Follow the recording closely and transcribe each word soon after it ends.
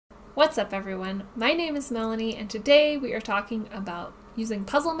What's up everyone? My name is Melanie and today we are talking about using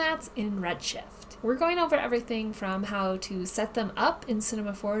puzzle mats in Redshift. We're going over everything from how to set them up in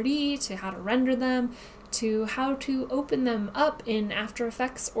Cinema 4D to how to render them to how to open them up in After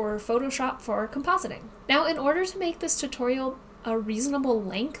Effects or Photoshop for compositing. Now, in order to make this tutorial a reasonable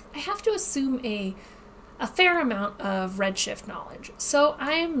length, I have to assume a fair amount of Redshift knowledge. So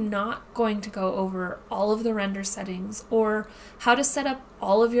I'm not going to go over all of the render settings or how to set up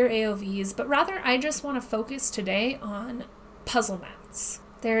all of your AOVs, but rather I just want to focus today on puzzle mats.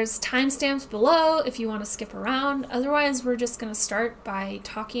 There's timestamps below if you want to skip around. Otherwise, we're just going to start by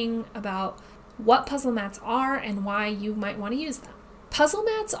talking about what puzzle mats are and why you might want to use them. Puzzle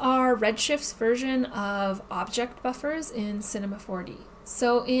mats are Redshift's version of object buffers in Cinema 4D.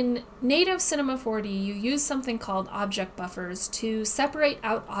 So in native Cinema 4D, you use something called object buffers to separate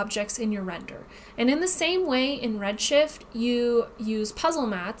out objects in your render. And in the same way in Redshift, you use puzzle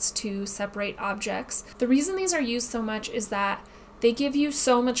mats to separate objects. The reason these are used so much is that they give you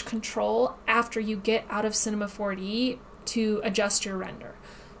so much control after you get out of Cinema 4D to adjust your render.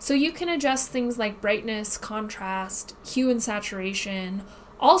 So you can adjust things like brightness, contrast, hue and saturation,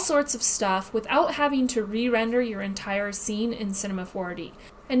 all sorts of stuff without having to re-render your entire scene in Cinema 4D.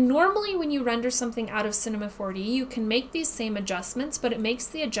 And normally when you render something out of Cinema 4D, you can make these same adjustments, but it makes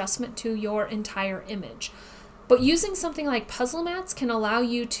the adjustment to your entire image. But using something like puzzle mats can allow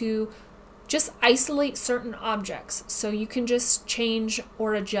you to just isolate certain objects. So you can just change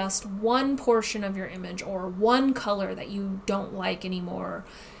or adjust one portion of your image or one color that you don't like anymore.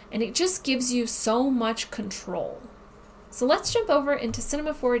 And it just gives you so much control. So let's jump over into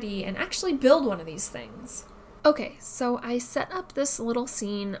Cinema 4D and actually build one of these things. Okay, so I set up this little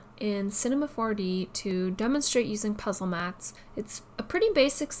scene in Cinema 4D to demonstrate using puzzle mats. It's a pretty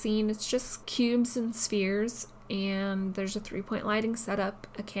basic scene. It's just cubes and spheres, and there's a 3-point lighting setup,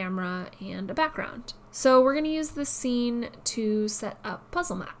 a camera, and a background. So we're going to use this scene to set up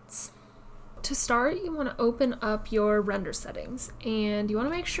puzzle mats. To start, you want to open up your render settings, and you want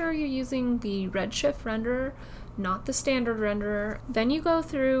to make sure you're using the Redshift renderer, not the standard renderer. Then you go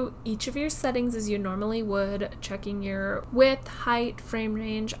through each of your settings as you normally would, checking your width, height, frame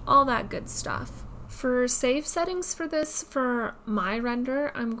range, all that good stuff. For save settings for this, for my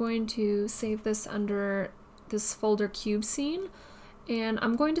render, I'm going to save this under this folder cube scene, and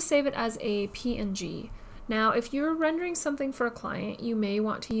I'm going to save it as a PNG. Now, if you're rendering something for a client, you may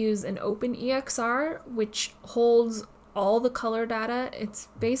want to use an OpenEXR, which holds all the color data. It's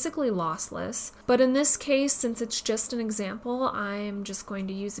basically lossless. But in this case, since it's just an example, I'm just going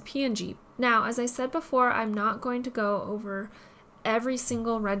to use a PNG. Now, as I said before, I'm not going to go over every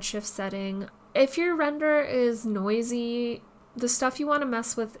single Redshift setting. If your render is noisy, the stuff you want to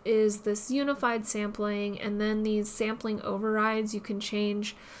mess with is this unified sampling, and then these sampling overrides. You can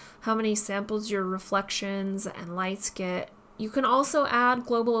change how many samples your reflections and lights get. You can also add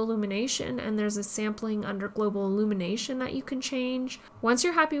global illumination, and there's a sampling under global illumination that you can change. Once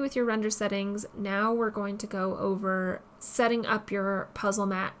you're happy with your render settings, now we're going to go over setting up your puzzle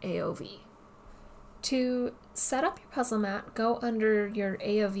mat AOV. To set up your puzzle mat, go under your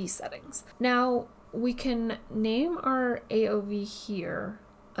AOV settings. Now, we can name our AOV here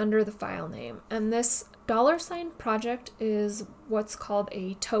under the file name, and this $ project is what's called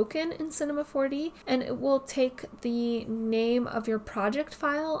a token in Cinema 4D, and it will take the name of your project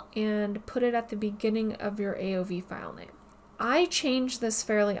file and put it at the beginning of your AOV file name. I change this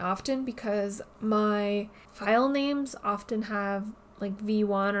fairly often because my file names often have like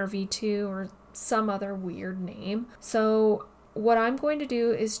V1 or V2 or some other weird name. So what I'm going to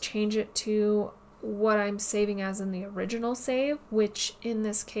do is change it to what I'm saving as in the original save, which in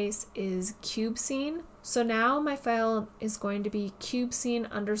this case is cube scene. So now my file is going to be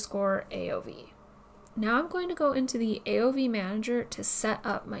cubescene_AOV. Now I'm going to go into the AOV manager to set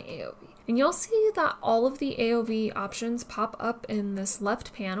up my AOV. And you'll see that all of the AOV options pop up in this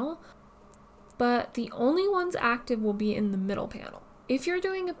left panel, but the only ones active will be in the middle panel. If you're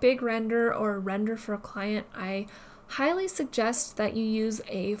doing a big render or a render for a client, I highly suggest that you use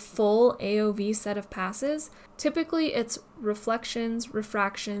a full AOV set of passes. Typically it's reflections,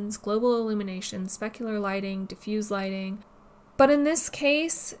 refractions, global illumination, specular lighting, diffuse lighting. But in this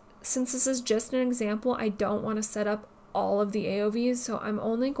case, since this is just an example, I don't want to set up all of the AOVs, so I'm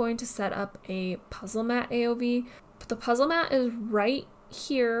only going to set up a puzzle mat AOV. But the puzzle mat is right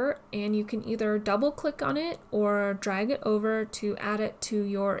here, and you can either double click on it or drag it over to add it to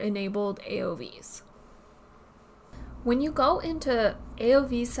your enabled AOVs. When you go into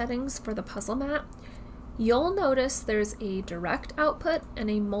AOV settings for the puzzle mat, you'll notice there's a direct output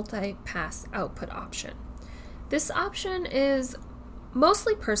and a multi-pass output option. This option is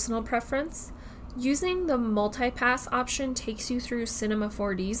mostly personal preference. Using the multipass option takes you through Cinema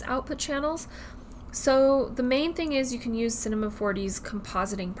 4D's output channels. So the main thing is you can use Cinema 4D's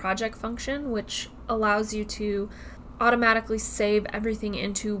compositing project function, which allows you to automatically save everything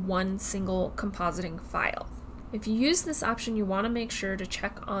into one single compositing file. If you use this option, you want to make sure to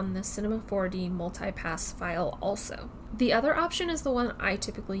check on the Cinema 4D multipass file also. The other option is the one I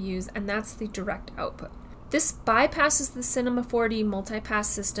typically use, and that's the direct output. This bypasses the Cinema 4D multipass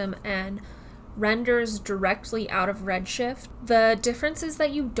system and renders directly out of Redshift. The difference is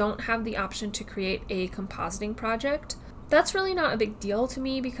that you don't have the option to create a compositing project. That's really not a big deal to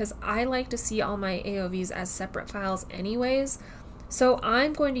me because I like to see all my AOVs as separate files anyways, so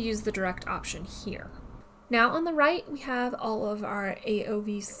I'm going to use the direct option here. Now on the right we have all of our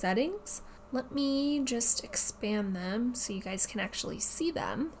AOV settings. Let me just expand them so you guys can actually see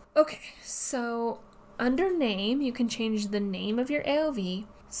them. Okay, so under name you can change the name of your AOV.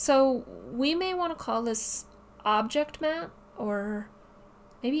 So we may want to call this object mat or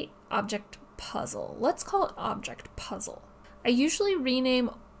maybe object puzzle. Let's call it object puzzle. I usually rename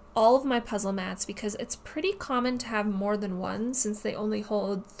all of my puzzle mats because it's pretty common to have more than one since they only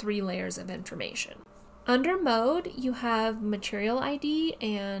hold 3 layers of information. Under mode, you have material ID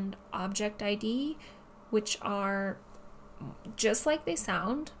and object ID, which are just like they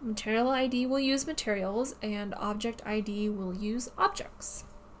sound. Material ID will use materials and object ID will use objects.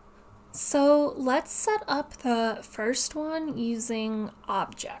 So let's set up the first one using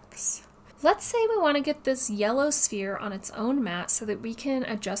objects. Let's say we want to get this yellow sphere on its own mat so that we can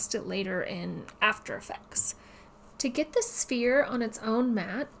adjust it later in After Effects. To get the sphere on its own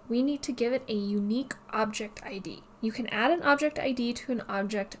mat, we need to give it a unique object ID. You can add an object ID to an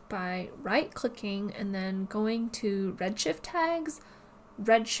object by right-clicking and then going to Redshift tags,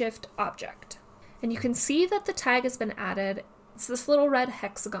 Redshift object. And you can see that the tag has been added. It's this little red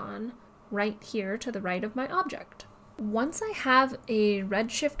hexagon right here to the right of my object. Once I have a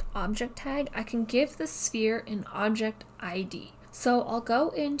Redshift object tag, I can give the sphere an object ID. So I'll go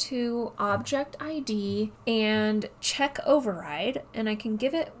into object ID and check override, and I can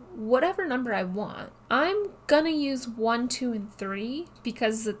give it whatever number I want. I'm gonna use 1, 2, and 3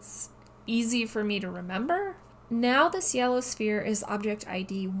 because it's easy for me to remember. Now this yellow sphere is object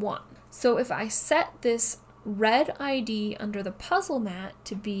ID 1. So if I set this red ID under the puzzle mat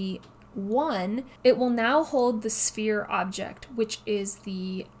to be 1, it will now hold the sphere object, which is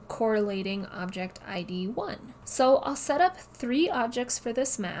the correlating object ID 1. So I'll set up 3 objects for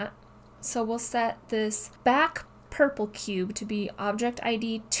this mat. So we'll set this back purple cube to be object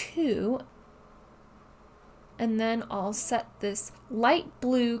ID 2, and then I'll set this light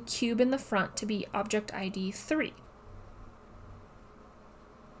blue cube in the front to be object ID 3.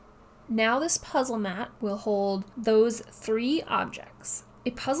 Now this puzzle mat will hold those 3 objects.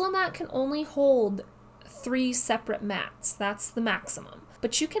 A puzzle mat can only hold 3 separate mats. That's the maximum.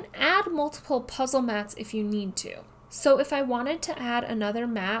 But you can add multiple puzzle mats if you need to. So if I wanted to add another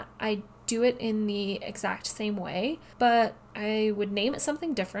mat, I'd do it in the exact same way, but I would name it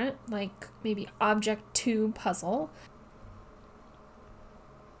something different, like maybe object 2 puzzle.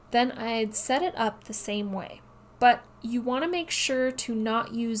 Then I'd set it up the same way. But you want to make sure to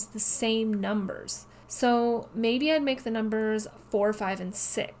not use the same numbers. So maybe I'd make the numbers 4, 5, and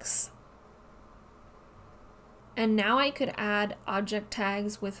 6. And now I could add object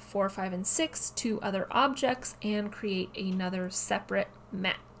tags with 4, 5, and 6 to other objects and create another separate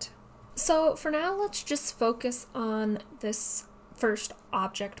mat. So for now, let's just focus on this first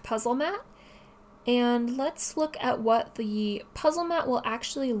object puzzle mat. And let's look at what the puzzle mat will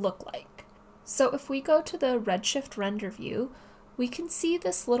actually look like. So if we go to the Redshift render view, we can see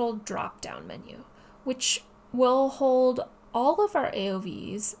this little drop-down menu, which will hold all of our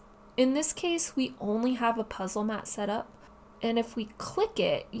AOVs. In this case, we only have a puzzle mat set up, and if we click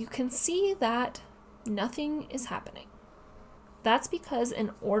it, you can see that nothing is happening. That's because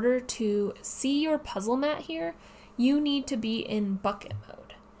in order to see your puzzle mat here, you need to be in bucket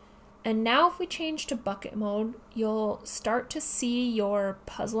mode. And now if we change to bucket mode, you'll start to see your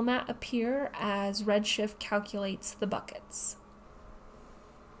puzzle mat appear as Redshift calculates the buckets.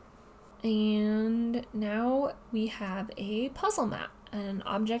 And now we have a puzzle mat. And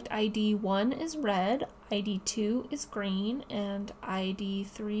object ID 1 is red, ID 2 is green, and ID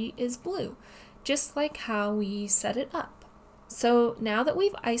 3 is blue, just like how we set it up. So now that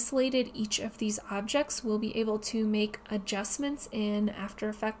we've isolated each of these objects, we'll be able to make adjustments in After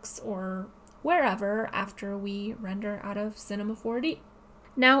Effects or wherever after we render out of Cinema 4D.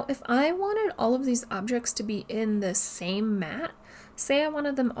 Now, if I wanted all of these objects to be in the same mat, say I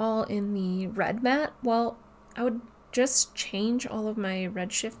wanted them all in the red mat, well, I would just change all of my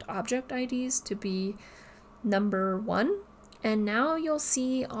Redshift object IDs to be number 1, and now you'll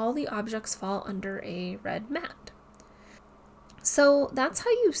see all the objects fall under a red mat. So that's how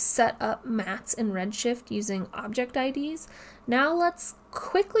you set up mats in Redshift using object IDs. Now let's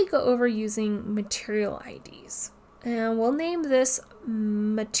quickly go over using material IDs. And we'll name this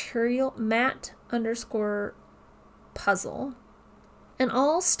material mat underscore puzzle. And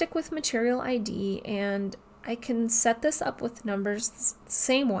I'll stick with material ID, and I can set this up with numbers the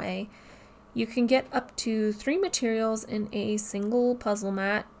same way. You can get up to 3 materials in a single puzzle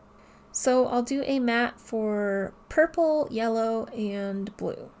mat. So I'll do a mat for purple, yellow, and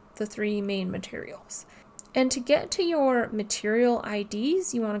blue, the 3 main materials. And to get to your material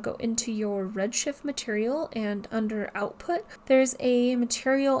IDs, you want to go into your Redshift material, and under output, there's a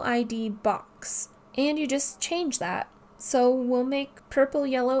material ID box, and you just change that. So we'll make purple,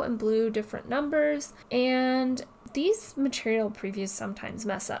 yellow, and blue different numbers, and these material previews sometimes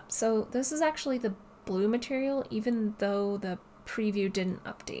mess up. So this is actually the blue material, even though the preview didn't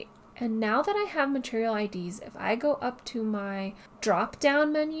update. And now that I have material IDs, if I go up to my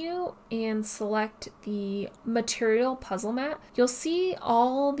drop-down menu and select the material puzzle mat, you'll see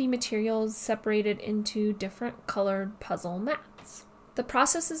all the materials separated into different colored puzzle mats. The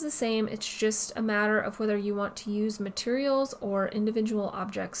process is the same, it's just a matter of whether you want to use materials or individual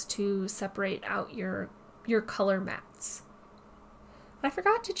objects to separate out your color mats. I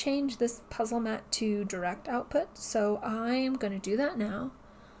forgot to change this puzzle mat to direct output, so I am going to do that now.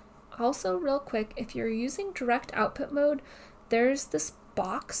 Also, real quick, if you're using direct output mode, there's this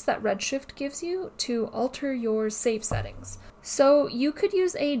box that Redshift gives you to alter your save settings. So you could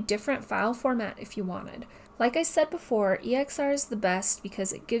use a different file format if you wanted. Like I said before, EXR is the best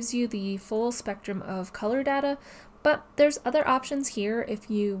because it gives you the full spectrum of color data, but there's other options here if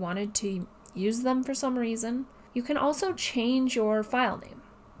you wanted to use them for some reason. You can also change your file name.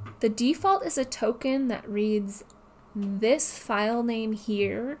 The default is a token that reads this file name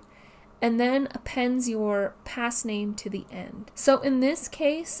here, and then appends your pass name to the end. So in this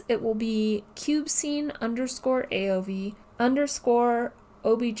case, it will be cubescene underscore AOV underscore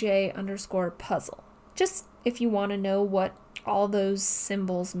obj underscore puzzle. Just if you want to know what all those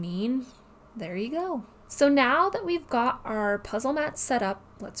symbols mean, there you go. So now that we've got our puzzle mats set up,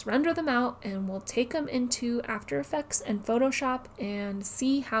 let's render them out, and we'll take them into After Effects and Photoshop and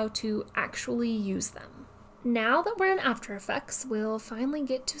see how to actually use them. Now that we're in After Effects, we'll finally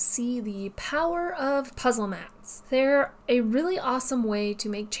get to see the power of puzzle mats. They're a really awesome way to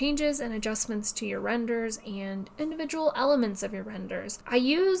make changes and adjustments to your renders and individual elements of your renders. I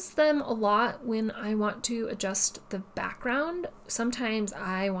use them a lot when I want to adjust the background. Sometimes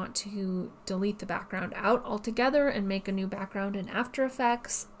I want to delete the background out altogether and make a new background in After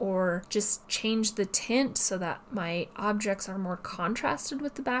Effects, or just change the tint so that my objects are more contrasted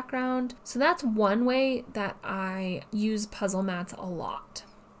with the background. So that's one way that I use puzzle mats a lot.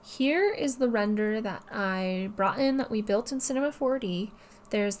 Here is the render that I brought in that we built in Cinema 4D.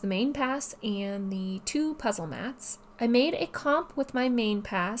 There's the main pass and the 2 puzzle mats. I made a comp with my main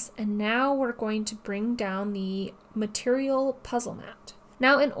pass, and now we're going to bring down the material puzzle mat.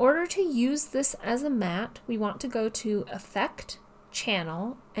 Now, in order to use this as a mat, we want to go to Effect,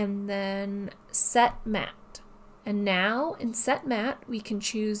 Channel, and then Set Mat. And now in Set Mat, we can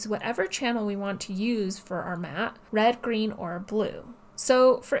choose whatever channel we want to use for our mat, red, green, or blue.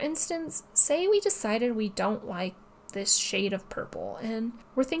 So for instance, say we decided we don't like this shade of purple, and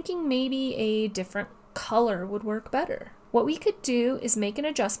we're thinking maybe a different color would work better. What we could do is make an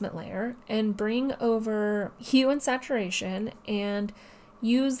adjustment layer and bring over hue and saturation and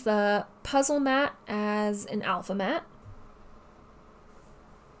use the puzzle mat as an alpha mat.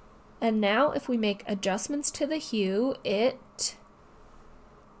 And now if we make adjustments to the hue, it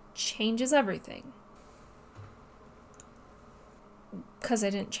changes everything. Because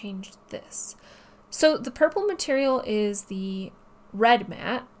I didn't change this. So the purple material is the red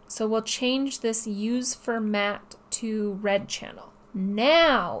mat. So we'll change this use for mat to red channel.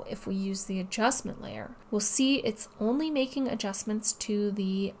 Now, if we use the adjustment layer, we'll see it's only making adjustments to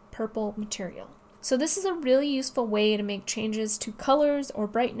the purple material. So this is a really useful way to make changes to colors or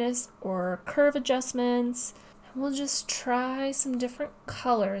brightness or curve adjustments. We'll just try some different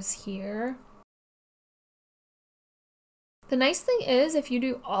colors here. The nice thing is, if you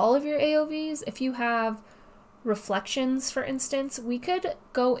do all of your AOVs, if you have reflections, for instance, we could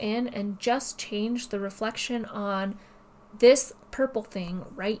go in and just change the reflection on this purple thing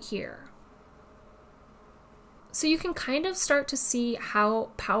right here. So you can kind of start to see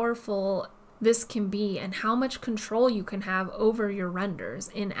how powerful this can be and how much control you can have over your renders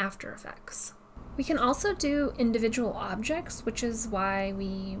in After Effects. We can also do individual objects, which is why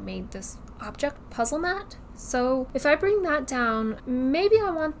we made this object puzzle mat. So if I bring that down, maybe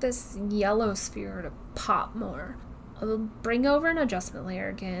I want this yellow sphere to pop more. I'll bring over an adjustment layer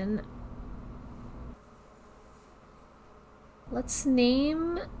again. Let's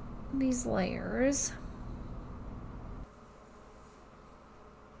name these layers.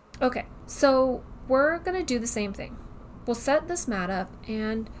 Okay, so we're gonna do the same thing. We'll set this mat up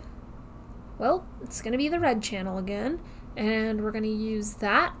and, well, it's gonna be the red channel again, and we're gonna use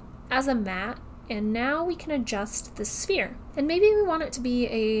that as a mat, and now we can adjust the sphere. And maybe we want it to be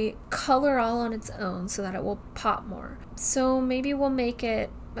a color all on its own so that it will pop more. So maybe we'll make it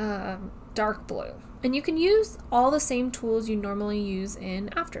dark blue. And you can use all the same tools you normally use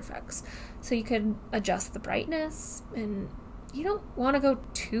in After Effects. So you can adjust the brightness, and you don't want to go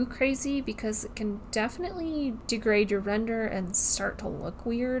too crazy because it can definitely degrade your render and start to look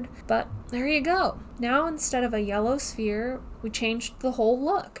weird. But there you go. Now instead of a yellow sphere, we changed the whole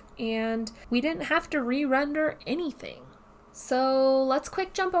look and we didn't have to re-render anything. So let's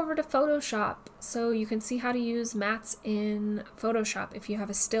quick jump over to Photoshop so you can see how to use mats in Photoshop if you have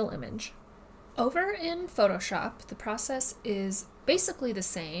a still image. Over in Photoshop, the process is basically the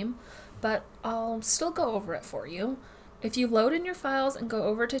same, but I'll still go over it for you. If you load in your files and go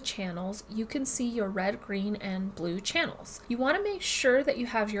over to channels, you can see your red, green, and blue channels. You want to make sure that you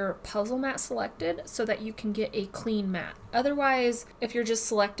have your puzzle mat selected so that you can get a clean mat. Otherwise, if you're just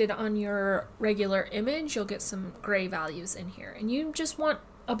selected on your regular image, you'll get some gray values in here, and you just want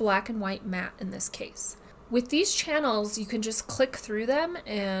a black and white mat in this case. With these channels, you can just click through them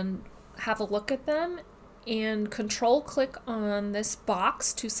and have a look at them, and control click on this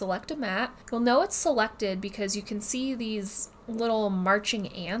box to select a mat. You'll know it's selected because you can see these little marching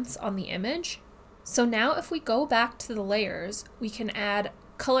ants on the image. So now if we go back to the layers, we can add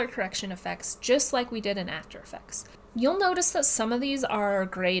color correction effects just like we did in After Effects. You'll notice that some of these are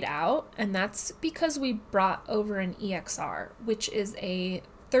grayed out, and that's because we brought over an EXR, which is a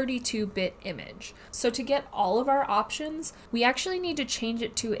 32-bit image. So to get all of our options, we actually need to change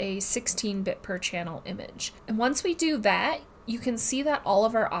it to a 16-bit per channel image. And once we do that, you can see that all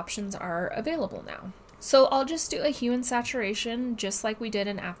of our options are available now. So I'll just do a hue and saturation just like we did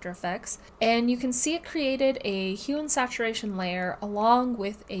in After Effects, and you can see it created a hue and saturation layer along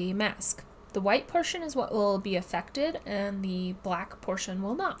with a mask. The white portion is what will be affected and the black portion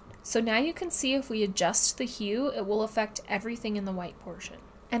will not. So now you can see if we adjust the hue, it will affect everything in the white portion.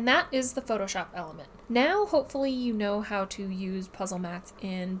 And that is the Photoshop element. Now, hopefully you know how to use puzzle mats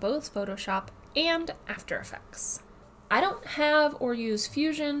in both Photoshop and After Effects. I don't have or use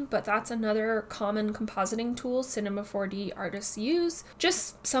Fusion, but that's another common compositing tool Cinema 4D artists use.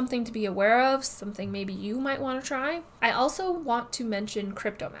 Just something to be aware of, something maybe you might want to try. I also want to mention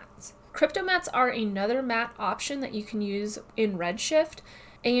Cryptomats. Cryptomats are another mat option that you can use in Redshift.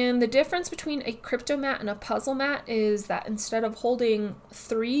 And the difference between a crypto mat and a puzzle mat is that instead of holding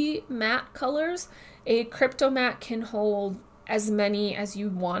 3 matte colors, a crypto mat can hold as many as you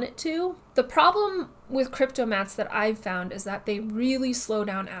want it to. The problem with crypto mats that I've found is that they really slow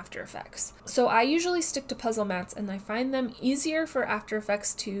down After Effects. So I usually stick to puzzle mats, and I find them easier for After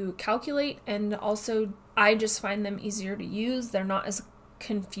Effects to calculate, and also I just find them easier to use. They're not as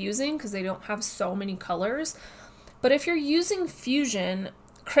confusing because they don't have so many colors. But if you're using Fusion,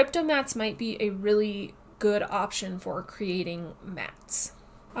 crypto mats might be a really good option for creating mats.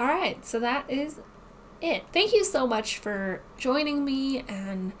 Alright, so that is it. Thank you so much for joining me,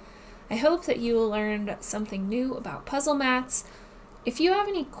 and I hope that you learned something new about puzzle mats. If you have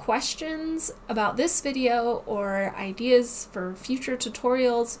any questions about this video or ideas for future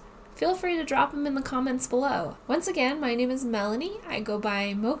tutorials, feel free to drop them in the comments below. Once again, my name is Melanie. I go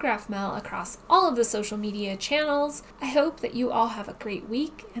by MoGraphMel across all of the social media channels. I hope that you all have a great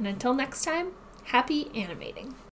week, and until next time, happy animating.